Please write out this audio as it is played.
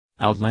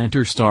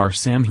Outlander star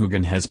Sam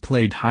Heughan has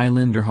played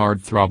Highlander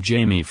heartthrob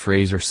Jamie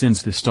Fraser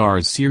since the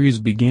Starz series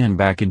began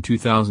back in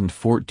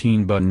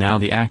 2014, but now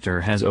the actor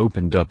has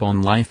opened up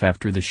on life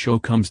after the show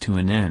comes to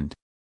an end.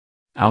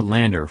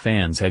 Outlander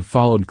fans have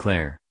followed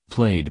Claire,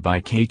 played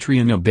by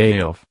Katrina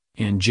Balfe,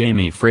 and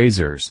Jamie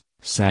Fraser's,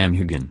 Sam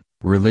Heughan,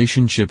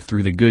 relationship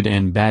through the good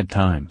and bad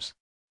times.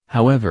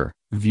 However,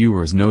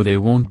 viewers know they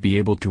won't be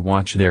able to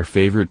watch their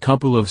favorite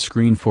couple of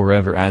screen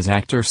forever, as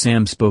actor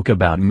Sam spoke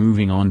about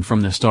moving on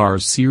from the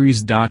Starz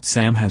series.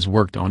 Sam has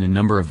worked on a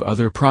number of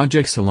other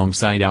projects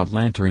alongside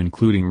Outlander,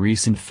 including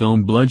recent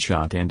film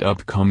Bloodshot and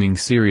upcoming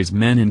series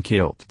Men in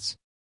Kilts.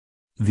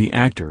 The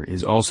actor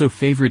is also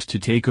favored to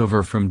take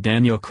over from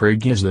Daniel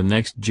Craig as the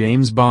next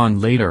James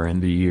Bond later in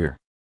the year.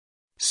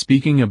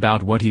 Speaking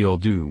about what he'll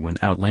do when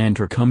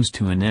Outlander comes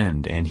to an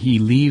end and he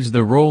leaves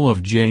the role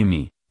of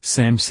Jamie,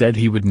 Sam said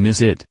he would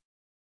miss it.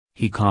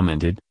 He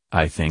commented,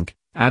 "I think,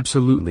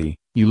 absolutely,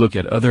 you look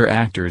at other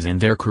actors and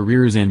their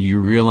careers and you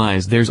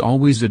realize there's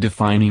always a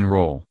defining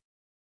role.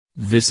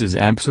 This is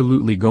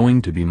absolutely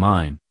going to be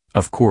mine,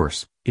 of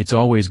course, it's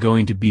always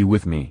going to be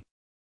with me."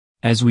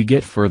 As we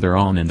get further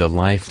on in the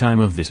lifetime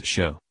of this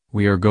show,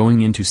 we are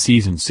going into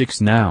season 6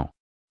 now.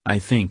 I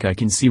think I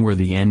can see where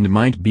the end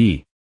might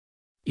be.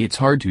 It's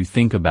hard to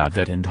think about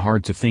that and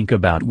hard to think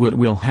about what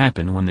will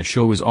happen when the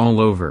show is all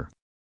over.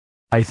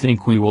 I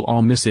think we will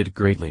all miss it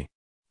greatly.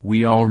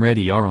 We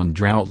already are on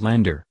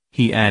Outlander,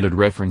 he added,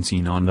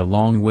 referencing on the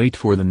long wait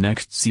for the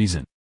next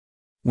season.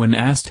 When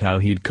asked how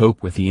he'd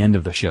cope with the end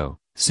of the show,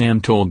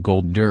 Sam told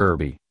Gold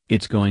Derby,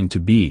 "It's going to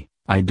be,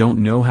 I don't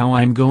know how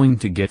I'm going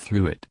to get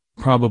through it,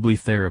 probably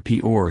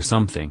therapy or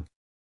something.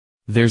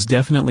 There's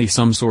definitely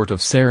some sort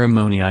of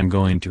ceremony I'm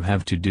going to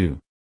have to do."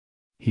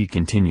 He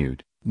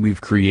continued, "We've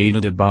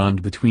created a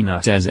bond between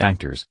us as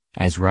actors,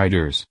 as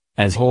writers,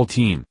 as whole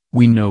team.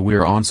 We know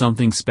we're on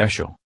something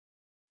special.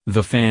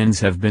 The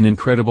fans have been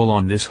incredible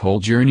on this whole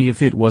journey.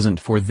 If it wasn't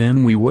for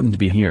them we wouldn't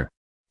be here.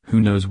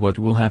 Who knows what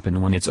will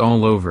happen when it's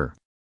all over."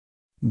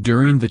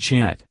 During the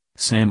chat,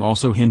 Sam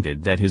also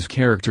hinted that his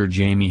character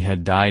Jamie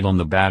had died on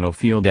the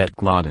battlefield at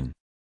Culloden.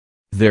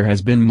 There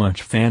has been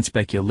much fan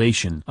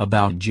speculation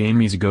about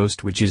Jamie's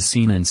ghost, which is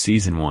seen in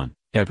Season 1,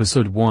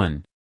 Episode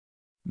 1.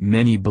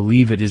 Many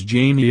believe it is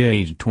Jamie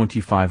aged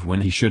 25 when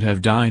he should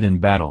have died in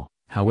battle.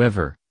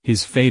 However,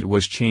 his fate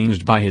was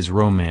changed by his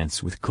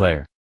romance with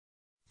Claire.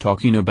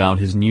 Talking about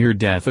his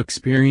near-death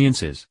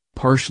experiences,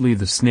 partially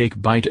the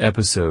snake bite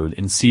episode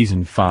in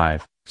Season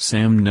 5,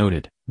 Sam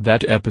noted,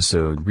 "That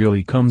episode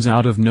really comes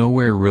out of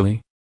nowhere,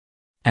 really."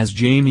 As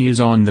Jamie is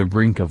on the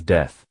brink of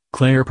death,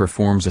 Claire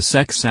performs a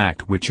sex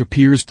act which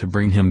appears to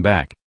bring him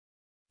back.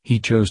 He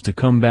chose to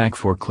come back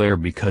for Claire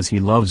because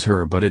he loves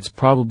her, but it's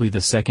probably the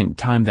second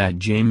time that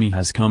Jamie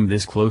has come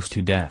this close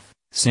to death,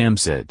 Sam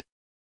said.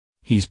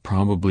 He's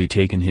probably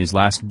taken his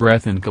last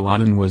breath in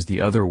Culloden was the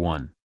other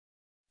one.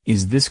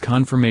 Is this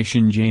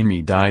confirmation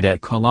Jamie died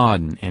at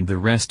Culloden and the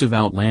rest of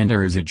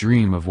Outlander is a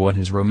dream of what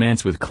his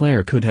romance with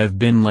Claire could have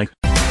been like?